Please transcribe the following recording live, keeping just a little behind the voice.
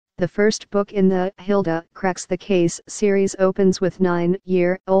The first book in the Hilde Cracks the Case series opens with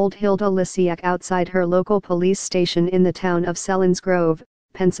 9-year-old Hilde Lysiak outside her local police station in the town of Selinsgrove,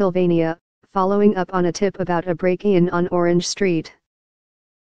 Pennsylvania, following up on a tip about a break-in on Orange Street.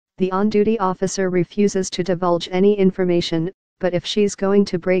 The on-duty officer refuses to divulge any information, but if she's going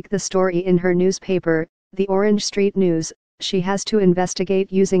to break the story in her newspaper, the Orange Street News, she has to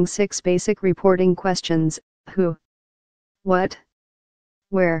investigate using 6 basic reporting questions: who, what,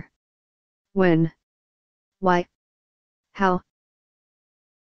 where, when, why, how.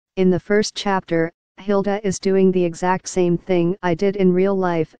 In the first chapter, Hilde is doing the exact same thing I did in real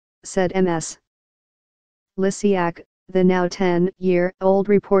life, said Ms. Lysiak, the now 10-year-old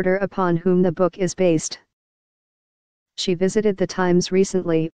reporter upon whom the book is based. She visited the Times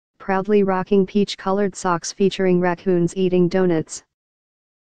recently, proudly rocking peach-colored socks featuring raccoons eating donuts.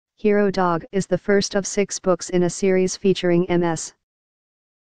 Hero Dog is the first of 6 books in a series featuring Ms.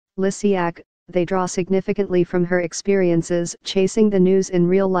 Lysiak. They draw significantly from her experiences chasing the news in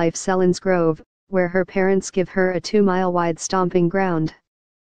real-life Selinsgrove, where her parents give her a 2-mile-wide stomping ground.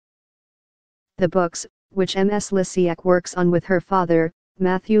 The books, which Ms. Lysiak works on with her father,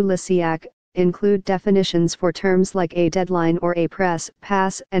 Matthew Lysiak, include definitions for terms like a deadline or a press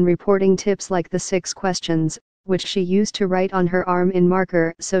pass and reporting tips like the 6 questions, which she used to write on her arm in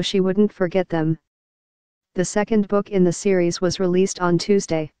marker so she wouldn't forget them. The second book in the series was released on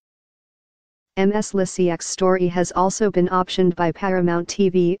Tuesday. Ms. Lysiak's story has also been optioned by Paramount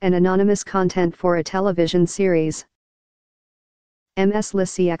TV and anonymous content for a television series. Ms.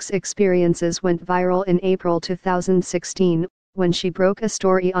 Lysiak's experiences went viral in April 2016, when she broke a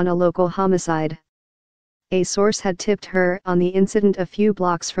story on a local homicide. A source had tipped her on the incident a few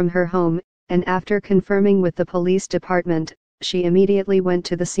blocks from her home, and after confirming with the police department, she immediately went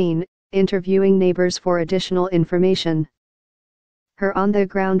to the scene, interviewing neighbors for additional information. Her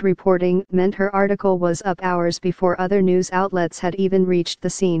on-the-ground reporting meant her article was up hours before other news outlets had even reached the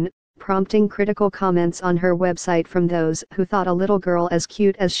scene, prompting critical comments on her website from those who thought a little girl as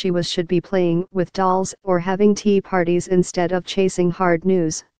cute as she was should be playing with dolls or having tea parties instead of chasing hard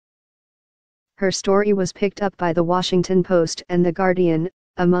news. Her story was picked up by The Washington Post and The Guardian,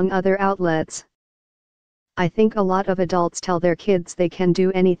 among other outlets. I think a lot of adults tell their kids they can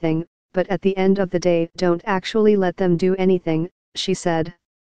do anything, but at the end of the day don't actually let them do anything, she said.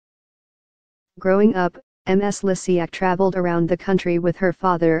 Growing up, Ms. Lysiak traveled around the country with her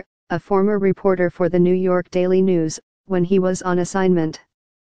father, a former reporter for the New York Daily News, when he was on assignment.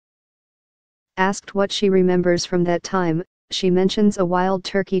 Asked what she remembers from that time, she mentions a wild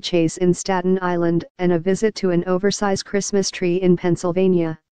turkey chase in Staten Island and a visit to an oversized Christmas tree in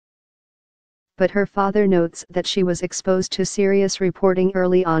Pennsylvania. But her father notes that she was exposed to serious reporting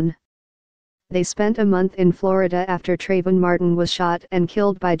early on. They spent a month in Florida after Trayvon Martin was shot and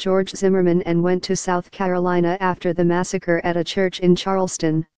killed by George Zimmerman and went to South Carolina after the massacre at a church in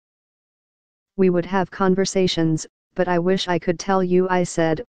Charleston. We would have conversations, but I wish I could tell you. I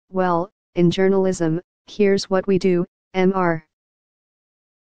said, well, in journalism, here's what we do, Mr.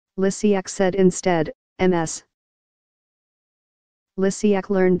 Lysiak said instead. Ms. Lysiak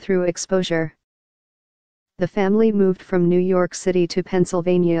learned through exposure. The family moved from New York City to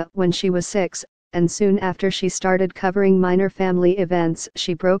Pennsylvania when she was 6, and soon after she started covering minor family events.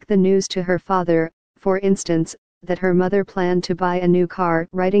 She broke the news to her father, for instance, that her mother planned to buy a new car,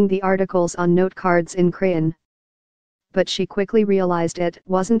 writing the articles on note cards in crayon. But she quickly realized it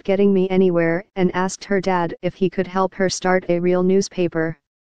wasn't getting me anywhere and asked her dad if he could help her start a real newspaper.